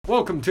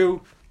Welcome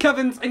to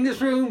Kevin's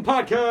English Room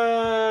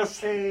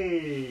Podcast.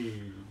 Hey.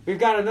 We've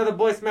got another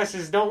voice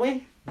message, don't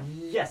we?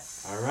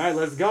 Yes. All right,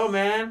 let's go,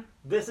 man.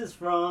 This is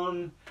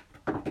from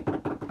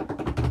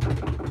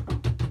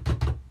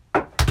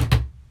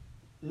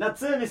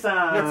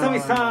Natsumi-san.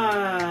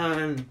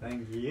 Natsumi-san.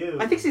 Thank you.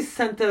 I think she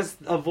sent us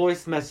a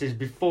voice message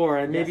before,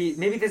 and Yes.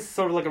 maybe this is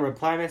sort of like a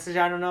reply message.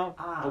 I don't know.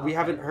 But we okay.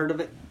 haven't heard of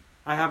it.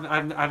 I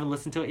haven't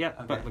listened to it yet.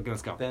 Okay. But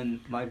let's go. Then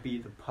might be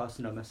the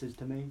personal message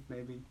to me,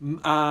 maybe.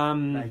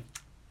 Like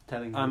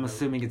telling. I'm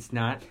assuming it's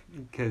not,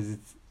 because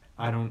it's.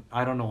 I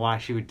don't know why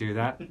she would do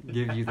that.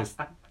 Give you this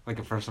like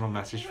a personal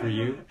message for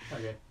you,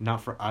 Okay.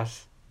 not for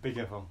us. Be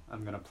careful.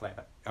 I'm gonna play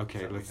it. Okay,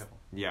 So be let's. careful.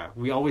 Yeah,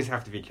 we always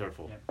have to be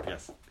careful. Yeah.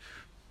 Yes.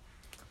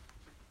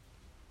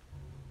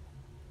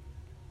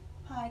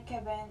 Hi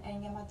Kevin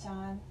and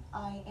Yama-chan,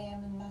 I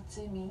am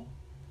Natsumi.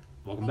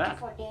 Welcome Thank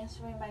back. you for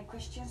answering my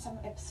question some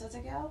episodes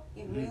ago.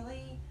 It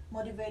really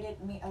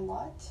motivated me a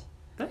lot.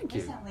 Thank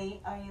you. Recently,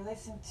 I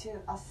listened to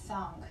a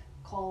song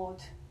called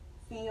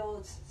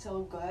Feels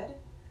So Good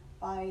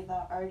by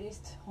the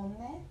artist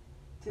Honne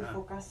to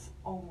focus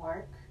on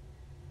work.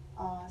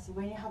 So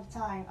when you have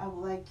time, I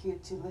would like you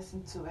to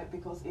listen to it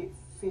because it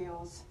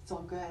feels so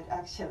good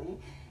actually.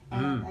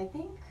 And I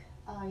think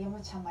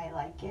Yama-chan might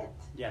like it.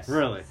 Yes.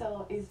 Really?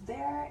 So is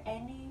there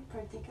any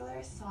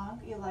particular song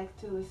you like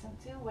to listen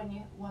to when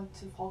you want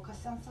to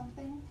focus on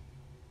something?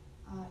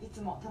 い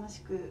つも楽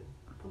しく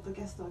ポッド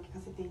キャストを聞か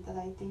せていた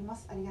だいていま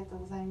す。ありがとう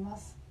ございま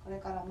す。これ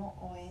からも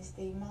応援し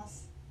ていま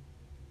す。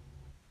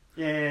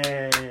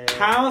 Yay.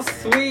 How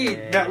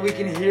sweet that we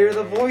can hear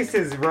the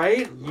voices,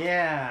 right?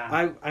 Yeah.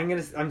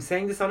 I'm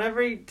saying this on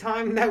every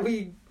time that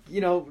we,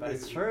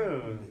 That's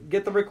true.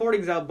 get the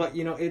recordings out, but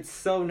it's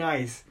so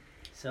nice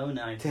So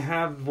nice. to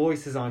have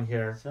voices on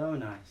here. So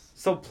nice.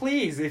 So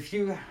please, if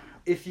you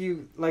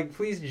like,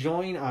 please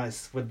join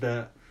us with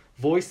the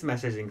voice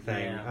messaging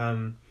thing.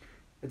 Yeah.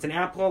 It's an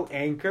app called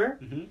Anchor.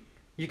 Mm-hmm.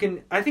 You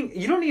can, I think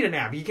you don't need an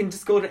app. You can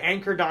just go to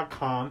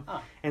anchor.com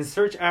and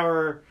search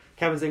our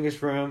Kevin's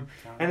English Room,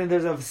 and then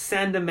there's a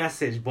send a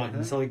message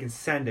button, so you can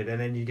send it,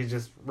 and then you can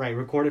just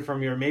record it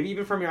from maybe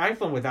even from your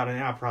iPhone without an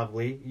app.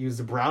 Probably use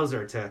the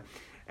browser to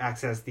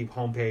access the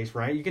homepage,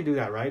 right? You can do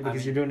that, right?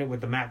 Because you're doing it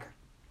with the Mac.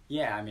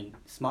 Yeah, I mean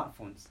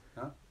smartphones.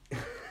 Huh?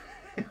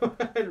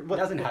 It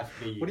doesn't have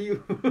to be. What do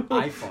you?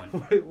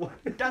 iPhone. What?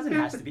 It doesn't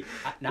have to be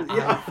an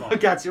Yeah, iPhone.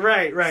 got you.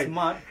 Right.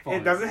 Smartphone.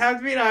 It doesn't have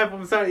to be an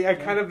iPhone. Sorry, I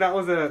kind of that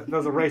was a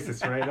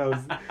racist, right?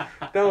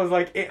 That was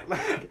like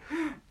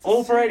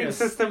operating serious.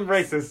 system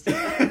racist.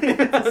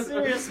 It's a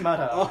serious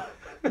matter. Oh.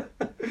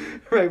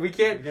 Right, we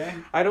can't. Okay.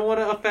 I don't want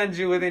to offend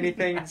you with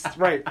anything.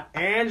 Right,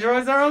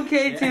 Androids are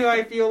okay too.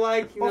 I feel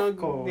like Of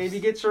course. maybe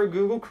get your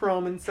Google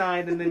Chrome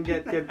inside and then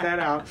get that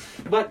out.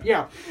 But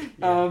yeah.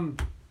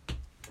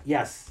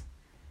 Yes.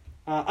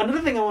 Another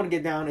thing I want to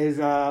get down is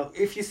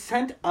if you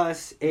sent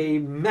us a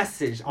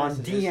message on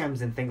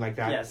DMs and things like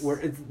that, Yes. where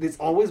it's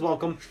always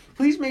welcome.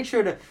 Please make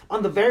sure to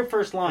on the very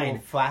first Or line.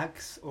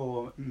 fax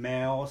or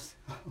mails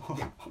or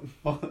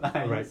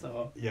lines Right.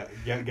 or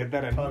Get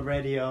that in.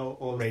 radio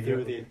or Radio.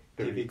 through the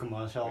TV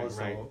commercials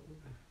Right. or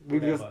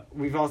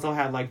We've also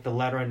had like the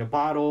letter in the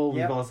bottle.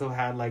 Yep. We've also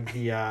had like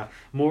the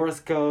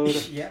Morse code.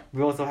 yeah.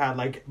 We also had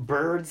like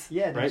birds.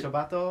 Yeah, the right.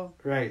 Chobato.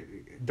 Right,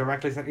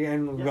 directly sent,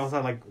 and we Yes. also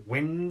had like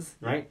winds,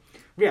 right?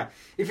 Yeah.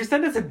 If you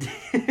send us a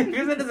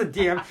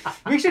DM,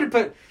 make sure to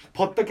put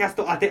podcast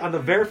ate on the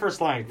very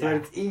first line so that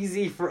it's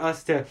easy for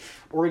us to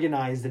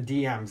organize the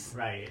DMs.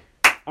 Right.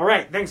 All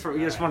right, thanks for. We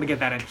just want to get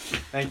that in.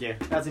 Thank you.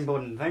 That's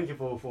important. Thank you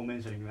for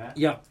mentioning that.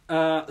 Yeah.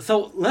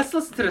 So let's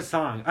listen to the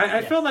song. I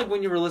Yes. felt like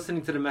when you were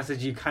listening to the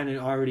message, you kind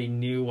of already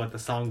knew what the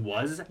song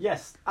was.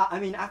 Yes. I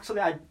mean,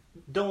 actually, I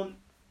don't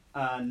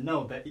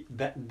know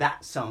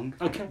that song.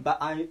 Okay. But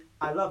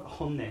I love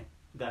Honne,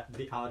 that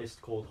the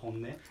artist called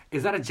Honne.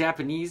 Is that a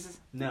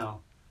Japanese?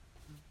 No.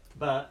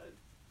 But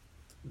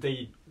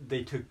they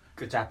took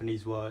a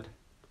Japanese word.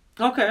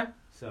 Okay.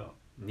 So,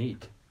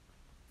 Neat.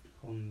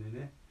 Honne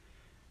ne.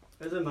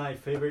 Those are my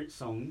favorite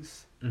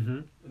songs. Mm-hmm.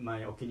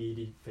 My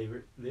Okiniri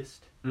favorite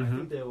list. I Mhm.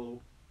 think there were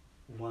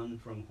one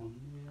from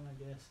Honne, I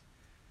guess.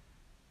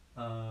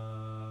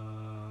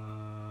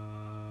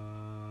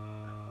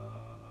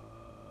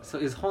 So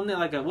is Honne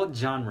like what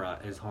genre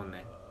is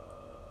Honne?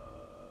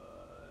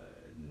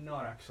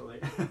 Not actually.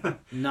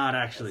 Not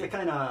actually. It's a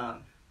kind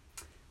of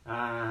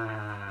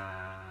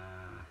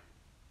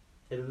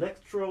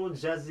electro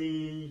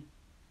jazzy.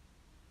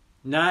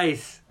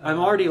 Nice. I'm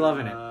already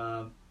loving it.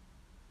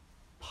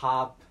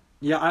 Pop.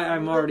 Yeah,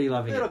 I'm already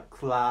loving little it.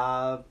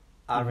 club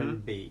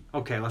R&B.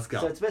 Okay, let's go.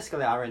 So it's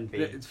basically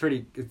R&B.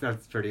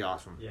 That's pretty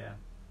awesome. Yeah.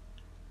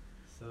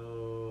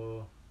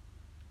 So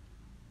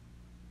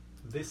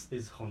this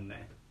is Honne.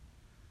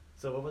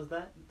 So what was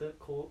that? The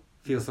call?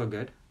 Feels so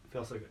good.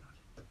 Feels so good.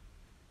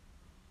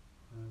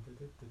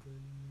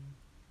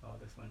 Oh,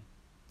 this one.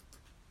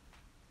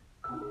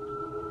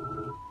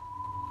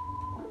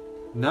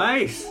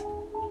 Nice.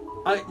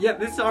 Yeah,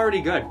 this is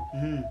already good.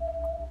 Mm-hmm.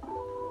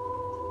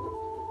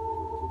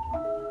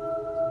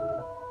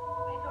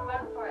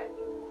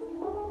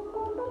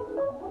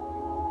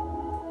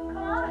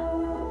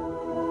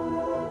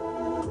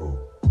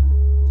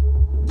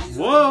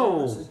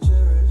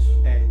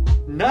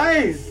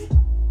 Nice.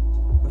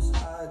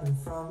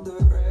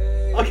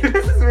 Okay,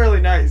 this is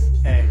really nice.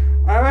 Hey.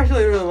 I'm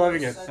actually really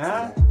loving it.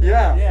 Huh?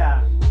 Yeah.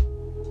 Yeah.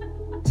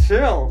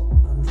 Chill.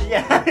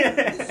 Yeah.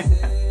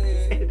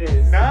 It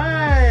is.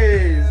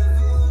 Nice.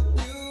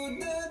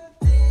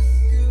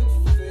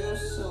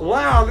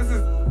 Wow, this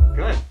is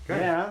good. Good.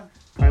 Yeah.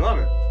 I love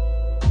it.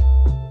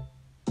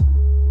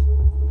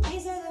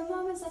 These are the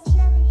moments I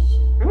cherish.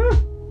 Woo.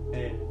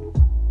 Hey.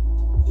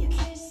 You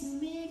kiss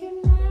me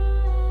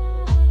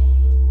goodnight.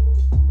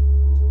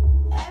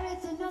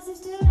 Everything else is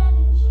to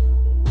vanish.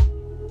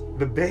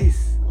 The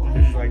bass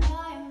is like,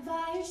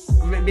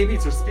 maybe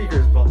it's her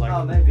speakers, but like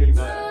Oh, maybe,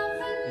 but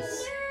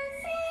it's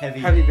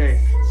heavy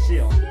bass.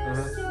 chill.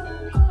 Uh-huh.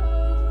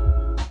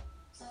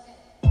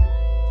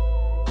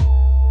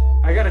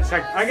 I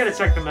gotta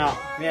check them out.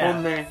 Yeah.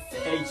 Honne.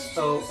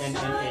 Honne.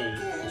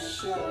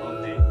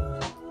 Honne.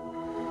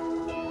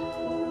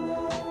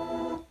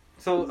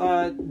 So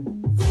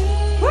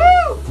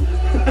Woo!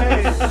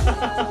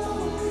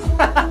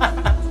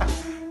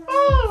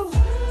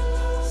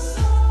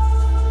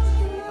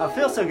 I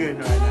feel so good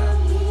right now.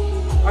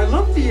 I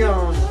love the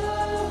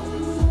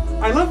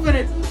I love when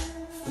it.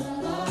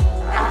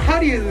 How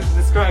do you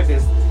describe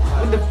this?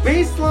 When the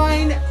bass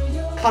line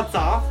cuts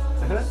off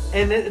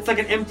and it's like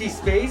an empty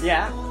space.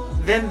 Yeah.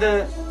 Then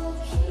the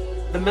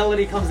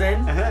melody comes in,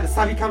 Uh-huh. the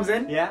sabi comes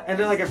in, Yeah. and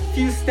then like a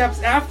few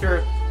steps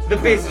after, the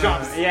bass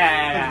jumps.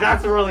 Yeah.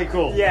 That's really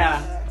cool.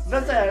 Yeah.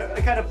 That's a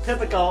kind of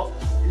typical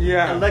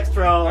Yeah.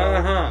 electro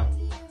Uh-huh.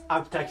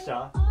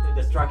 architecture,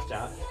 the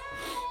structure.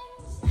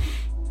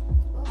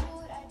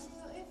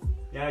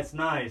 Yeah, it's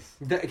nice.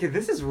 Okay,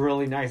 this is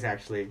really nice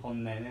actually.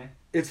 Honne.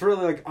 It's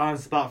really like on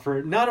spot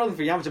for not only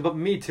for Yamacha but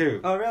me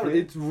too. Oh, really?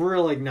 It's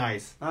really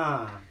nice.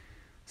 Ah.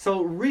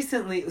 So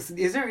recently,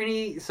 is there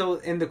any? So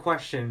in the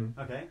question,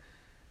 Okay.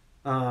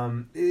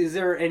 is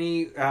there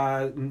any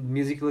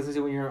music you listen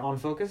to when you're on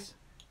focus?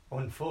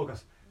 On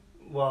focus.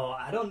 Well,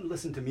 I don't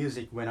listen to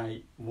music when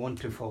I want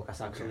to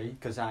focus actually,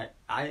 because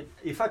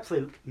if I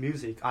play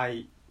music,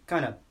 I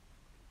kind of,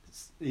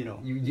 You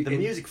the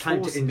music trying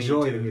forces to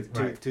enjoy me the music,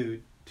 right. to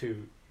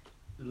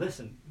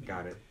listen.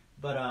 Got it.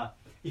 But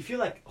if you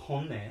like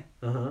Honne,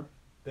 Uh-huh.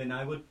 then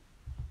I would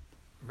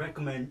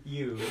recommend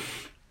you,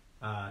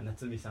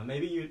 Natsumi-san.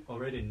 Maybe you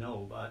already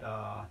know, but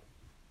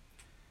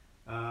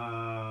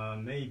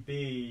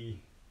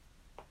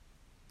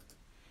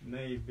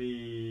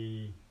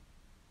maybe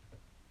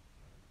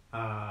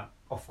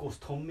of course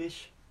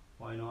Tom-ish.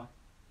 Why not?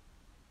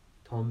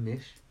 Tom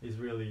Nish. Is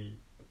really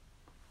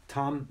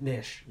Tom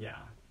Nish. yeah.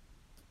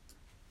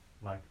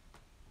 Like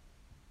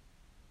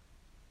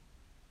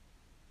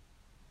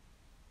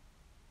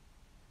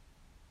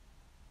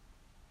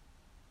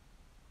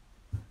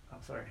oh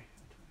sorry.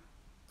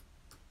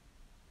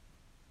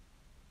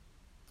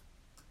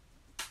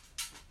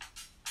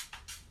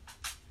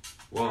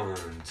 One,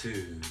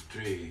 two,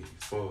 three,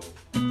 four.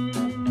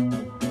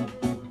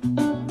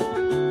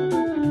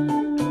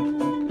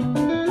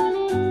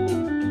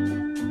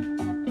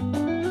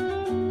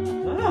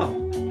 Oh,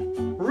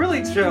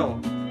 really chill.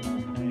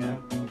 Yeah.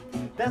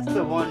 That's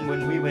the one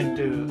when we went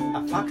to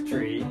a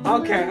factory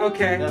Okay.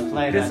 that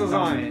played This at was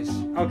on. Tom-ish.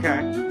 Okay.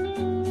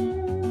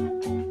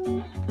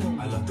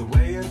 I love the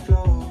way it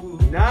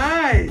flows.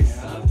 Nice.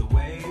 I love the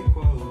way it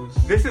grows.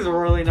 This is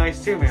really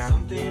nice too, man.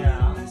 Something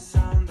Yeah. in this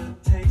sound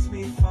that takes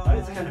me far. But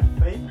it's kind of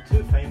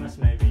too famous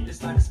maybe.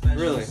 It's like a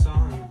special Really?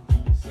 song.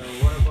 So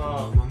what Move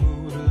about my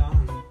mood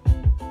along.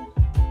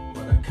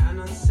 But I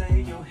cannot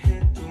say you'll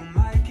hit through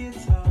my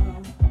guitar.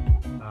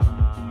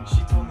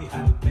 She told me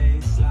at the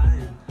bass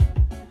line,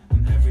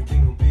 and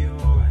everything will be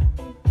alright.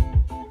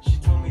 She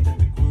told me that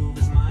the groove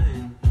is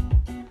mine.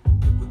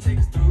 It will take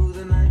us through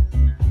the night.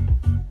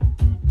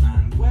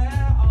 And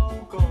where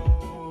I'll go,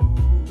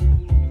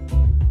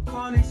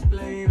 can't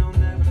explain, I'll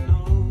never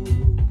know.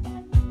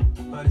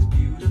 But it's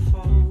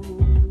beautiful.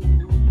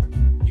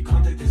 You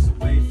can't take this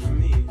away from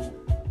me.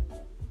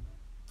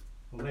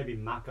 well, maybe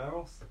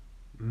Mac-Irls?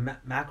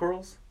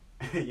 Mackerels?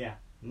 Yeah,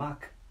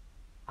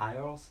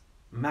 Mac-Irls.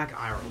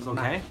 Mac-Irls.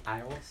 Okay.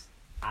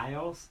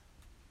 Mac-Irls.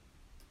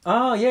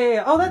 Oh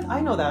yeah. Oh, that I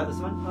know that. This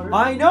one? Oh, really?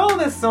 I know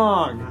this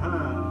song.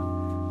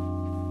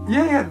 Uh-huh.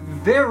 Yeah.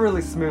 They're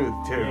really smooth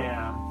too.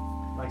 Yeah,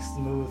 like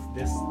smooth,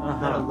 this Uh-huh.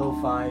 little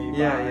lo-fi vibe.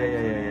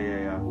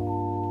 Yeah.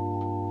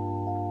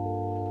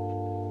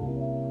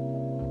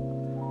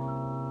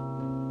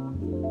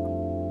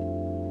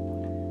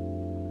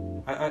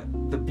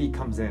 The beat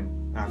comes in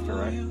after,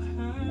 right?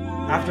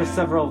 After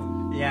several.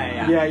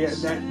 Yeah. Yeah.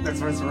 That's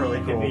what's really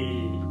It could cool.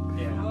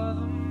 be,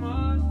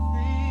 yeah.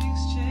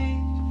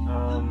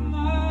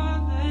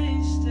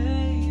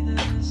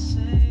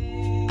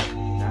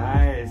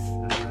 Nice.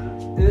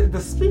 The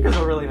speakers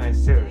are really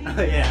nice too.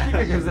 Yeah.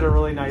 It gives it a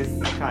really nice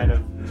kind of.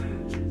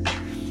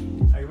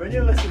 Like when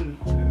you listen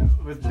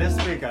with the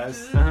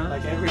speakers, Uh-huh.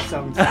 like every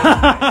song.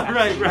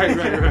 right.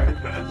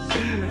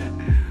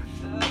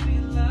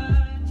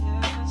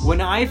 When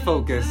I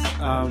focus,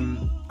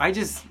 I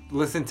just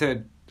listen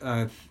to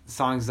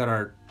songs that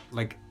are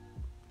like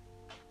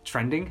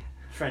trending.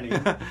 Trending.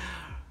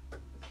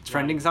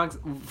 trending songs.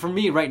 For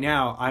me right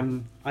now,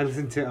 I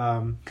listen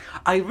to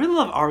I really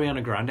love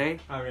Ariana Grande.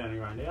 Ariana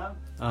Grande,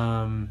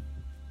 yeah.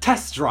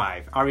 Test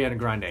Drive, Ariana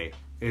Grande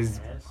is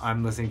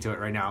I'm listening to it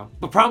right now.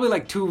 But probably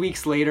like 2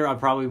 weeks later, I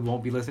probably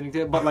won't be listening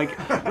to it. But like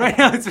right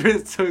now, it's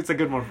a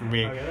good one for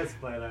me. Okay, let's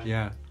play that.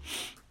 Yeah.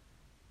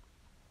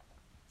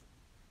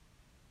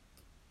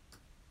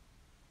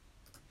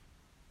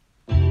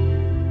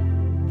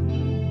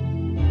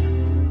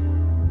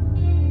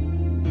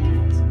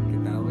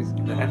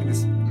 I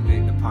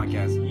think the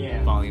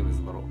podcast volume is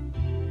a little.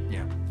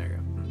 Yeah, there you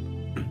go.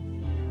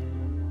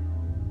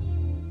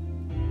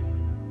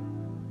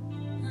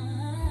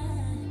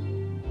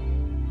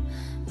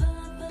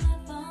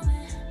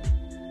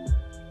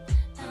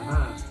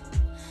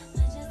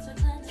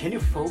 Can you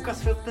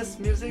focus with this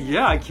music?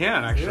 Yeah, I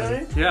can actually.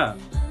 Really? Yeah.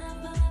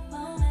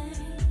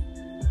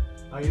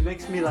 Oh, it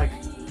makes me like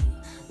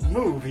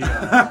move, you know.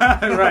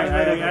 Right,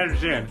 I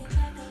understand.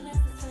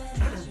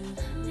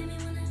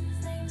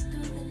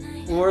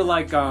 Or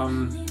like,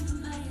 can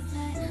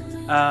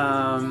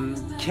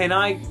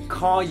I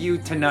call you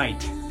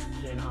tonight?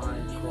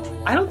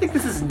 I don't think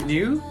this is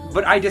new,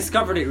 but I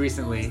discovered it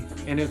recently,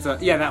 and it's that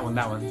one.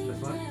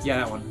 This one? Yeah,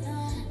 that one.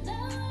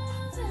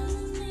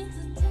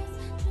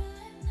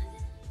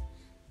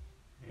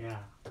 Yeah.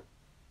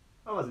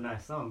 That was a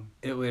nice song.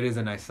 It is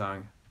a nice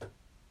song.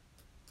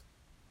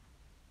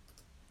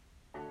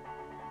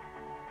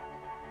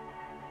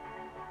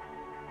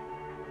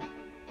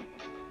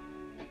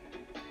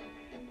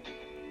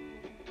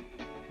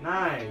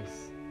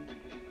 Nice.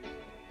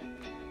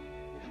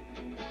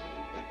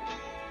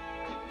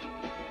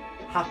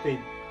 Happy.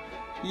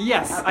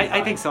 Yes, Happy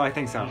I think vibe. so. I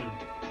think so.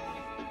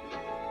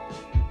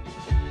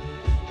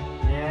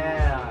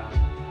 Yeah.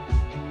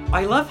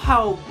 I love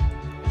how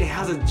it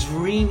has a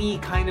dreamy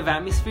kind of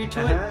atmosphere to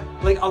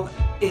it. Like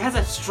it has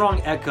a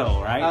strong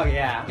echo, right? Oh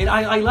yeah. And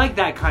I like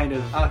that kind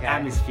of Okay.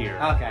 atmosphere.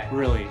 Okay.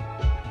 Really.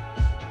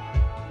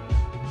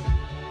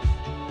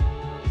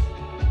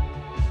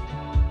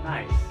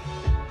 Nice.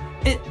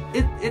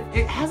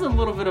 It has a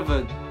little bit of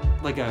a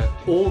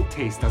old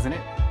taste, doesn't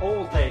it?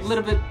 Old taste. A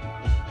little bit.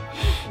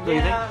 Don't you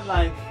Yeah,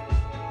 like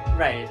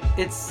right. think?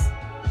 It's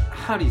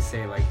how do you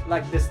say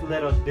Like this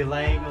little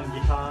delay on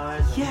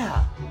guitars. and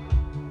yeah.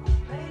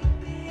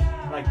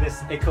 Like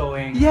this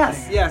echoing.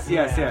 Yes, thing. yes.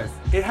 Yeah.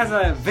 It has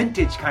a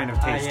vintage kind of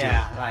taste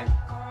Yeah, like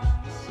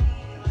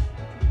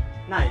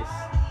nice.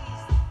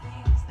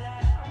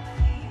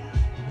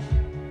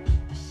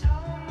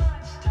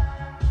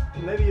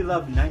 Maybe you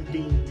love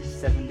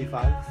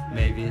 1975. to it.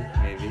 Maybe.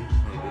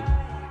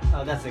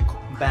 Oh, that's a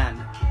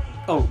band.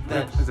 Oh,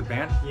 That- there's a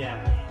band? Yeah,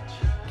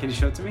 Can you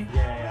show it to me?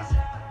 yeah.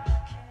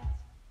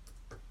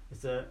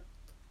 It's a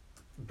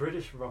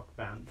British rock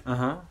band.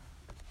 Uh-huh.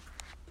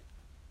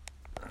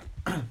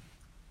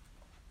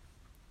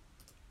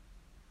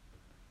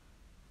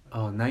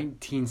 Oh,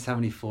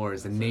 1974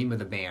 is the name of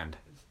the band.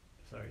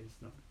 Sorry,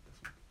 it's not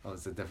this one. Oh,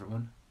 it's a different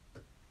one?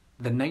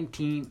 The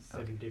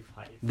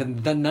 75. The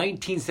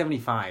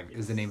 1975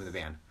 is the name of the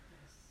band.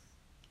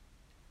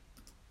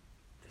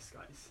 This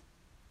guy's.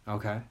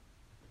 Okay.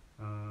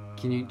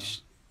 Can you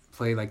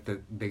play like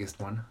the biggest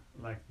one?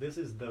 Like this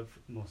is the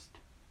most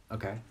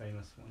Okay.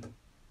 famous one.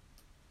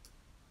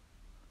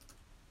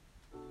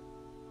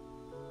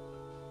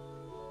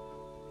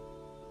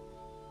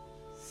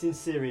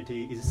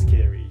 Sincerity is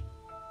scary.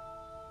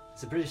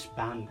 It's a British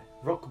band,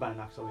 rock band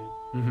actually.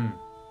 Mm-hmm.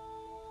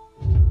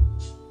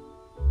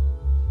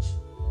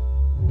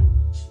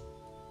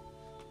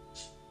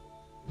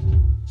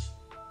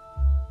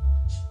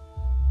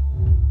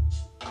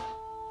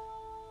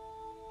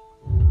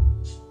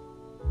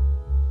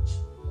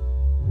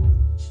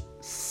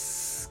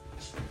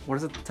 What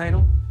is it, the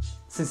title?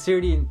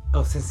 Sincerity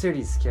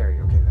is scary.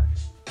 Okay, that.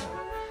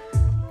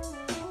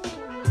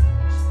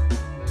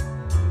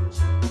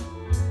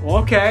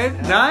 Okay,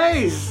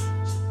 nice.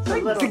 It's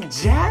like little-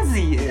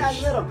 jazzy-ish. Yeah,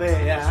 a little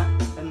bit,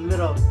 yeah, and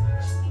little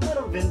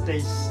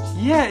vintage.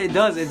 Yeah, it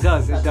does.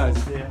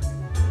 Yeah.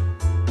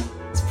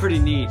 It's pretty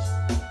neat.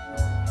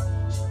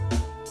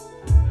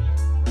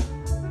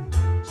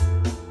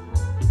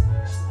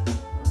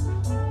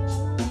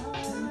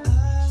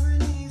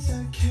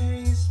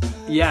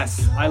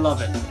 Yes, I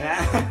love it.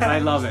 I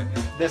love it.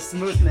 The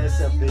smoothness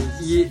of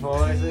these Ye-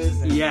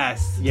 voices. And,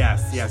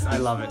 Yes, I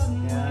love it.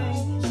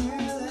 Yeah.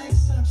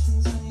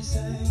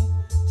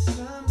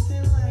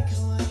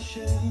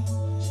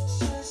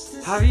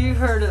 Have you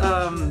heard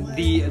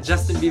the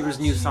Justin Bieber's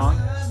new song,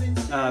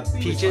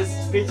 Peaches?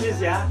 Peaches,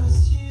 yeah.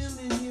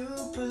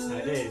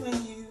 I did.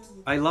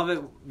 I love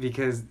it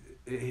because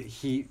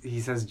he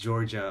says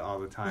Georgia all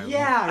the time.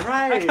 Yeah, I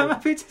right. got my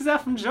peaches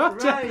out from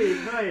Georgia.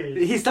 Right.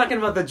 He's talking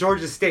about the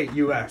Georgia State,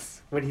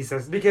 U.S. when he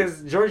says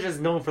because Georgia is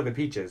known for the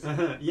peaches.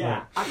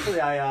 Yeah.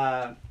 Actually,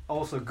 I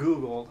also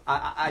Googled.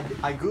 I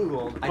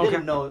Googled. I Okay.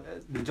 didn't know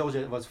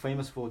Georgia was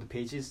famous for the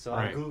peaches, so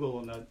Right. I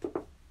Googled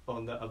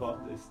on the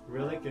about this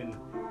relic and.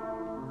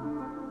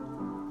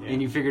 Yeah.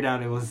 And you figured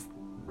out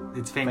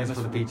it's famous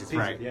for the peaches, peaches,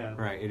 right? yeah.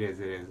 Right. It is.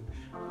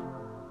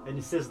 And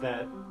it says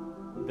that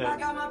I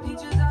got my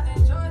peaches out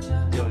in Georgia.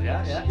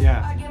 Georgia, yeah.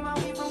 Yeah.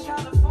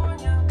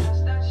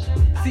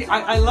 See,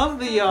 I love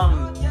the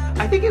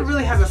I think it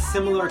really has a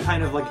similar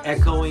kind of like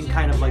echoing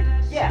kind of like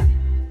Yeah.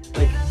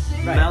 Right.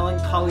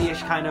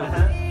 melancholy-ish kind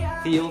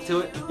of feel to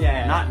it.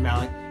 Yeah. Not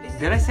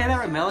did I say that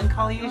right?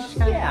 Melancholy-ish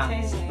kind of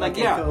taste? Like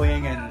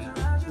echoing and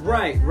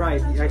Right,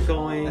 the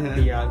echoing,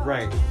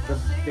 the the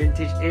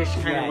vintage-ish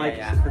kind of like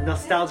the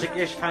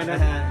nostalgic-ish kind of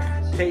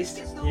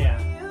taste. yeah.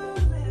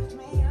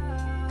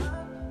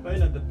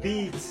 But the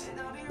beat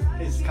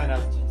is kind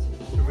of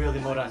really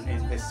modern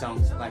in this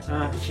song, so like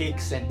the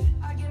kicks and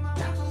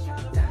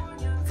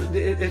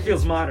It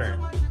feels modern.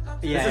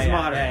 This is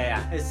modern.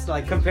 Yeah. It's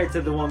like Compared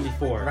to the one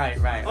before. right.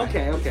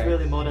 Okay. It's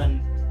really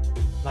modern,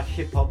 like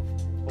hip hop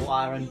or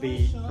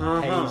R&B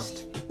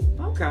taste,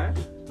 Okay.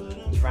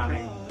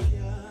 drumming.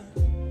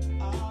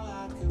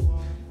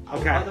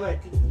 Okay. By the way,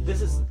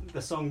 this is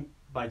the song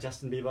by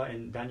Justin Bieber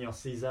and Daniel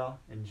Caesar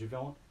and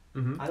Juvon.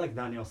 I like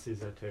Daniel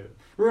Caesar too.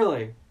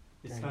 Really?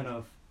 It's kind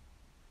of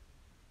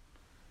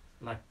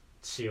like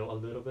chill a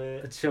little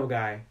A bit. chill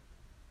guy.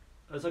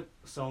 There's a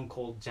song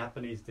called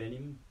Japanese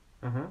Denim,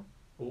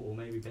 or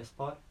maybe Best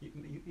Part.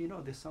 You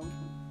know this song?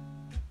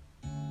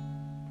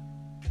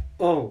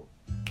 Oh,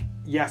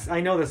 yes,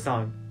 I know this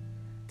song.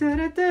 Yeah,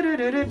 I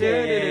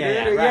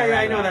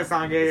know that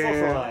song. It's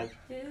also Yeah. like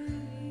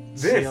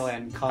This. chill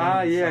and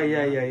calm.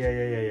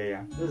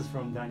 Yeah. This is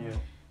from Daniel.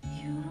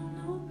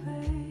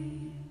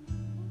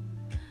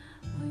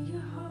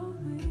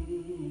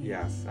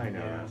 Yes, I know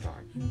that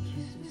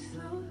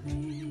song.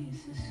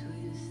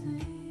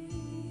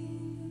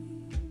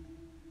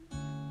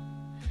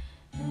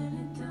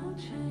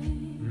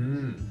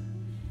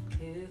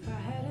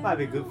 Might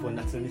be good for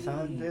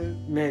Natsumi-san too.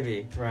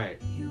 Maybe, right.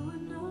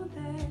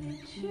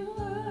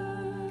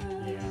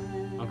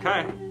 Yeah.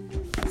 Okay.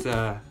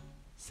 It's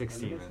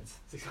 16 minutes.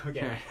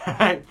 Okay.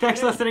 Alright,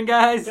 thanks for listening,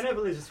 guys. Can I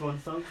play just one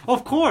song?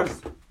 Of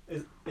course.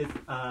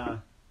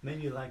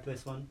 Maybe you like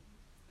this one.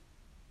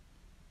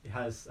 It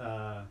has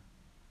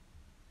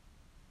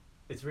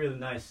it's really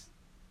nice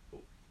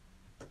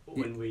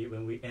when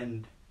we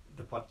end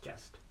the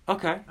podcast.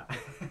 Okay.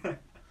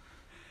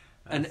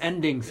 An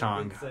ending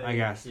song, It's I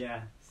guess.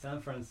 Yeah, San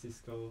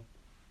Francisco.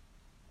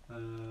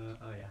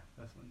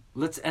 That's one.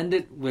 Let's end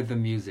it with the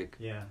music.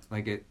 Yeah,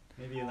 Like it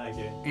maybe you like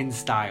it. in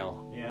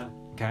style. Yeah,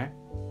 Okay?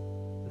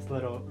 this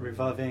little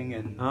revolving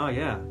and Oh,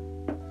 yeah.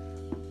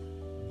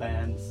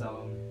 band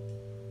song.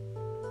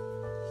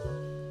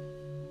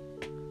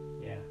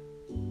 Yeah,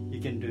 you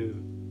can do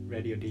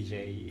radio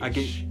DJ. I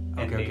can-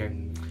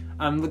 okay.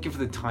 I'm looking for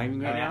the timing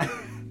right now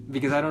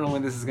because I don't know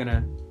when this is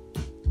gonna.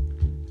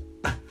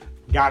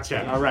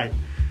 Gotcha. All right.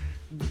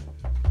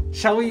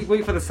 Shall we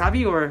wait for the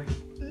sabi or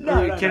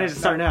can I just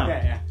start now?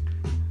 Yeah.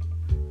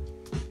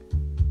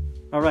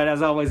 All right.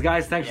 As always,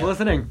 guys, thanks for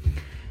listening,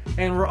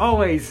 and we're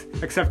always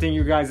accepting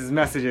you guys'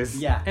 messages.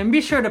 Yeah. And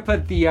be sure to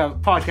put the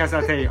podcast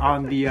out there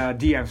on the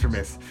DMs from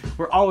us.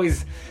 We're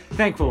always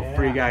thankful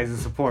for you guys'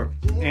 support,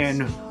 and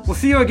we'll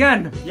see you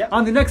again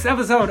on the next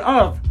episode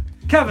of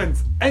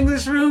Kevin's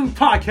English Room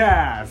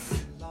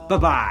Podcast. Bye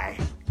bye.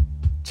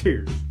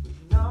 Cheers.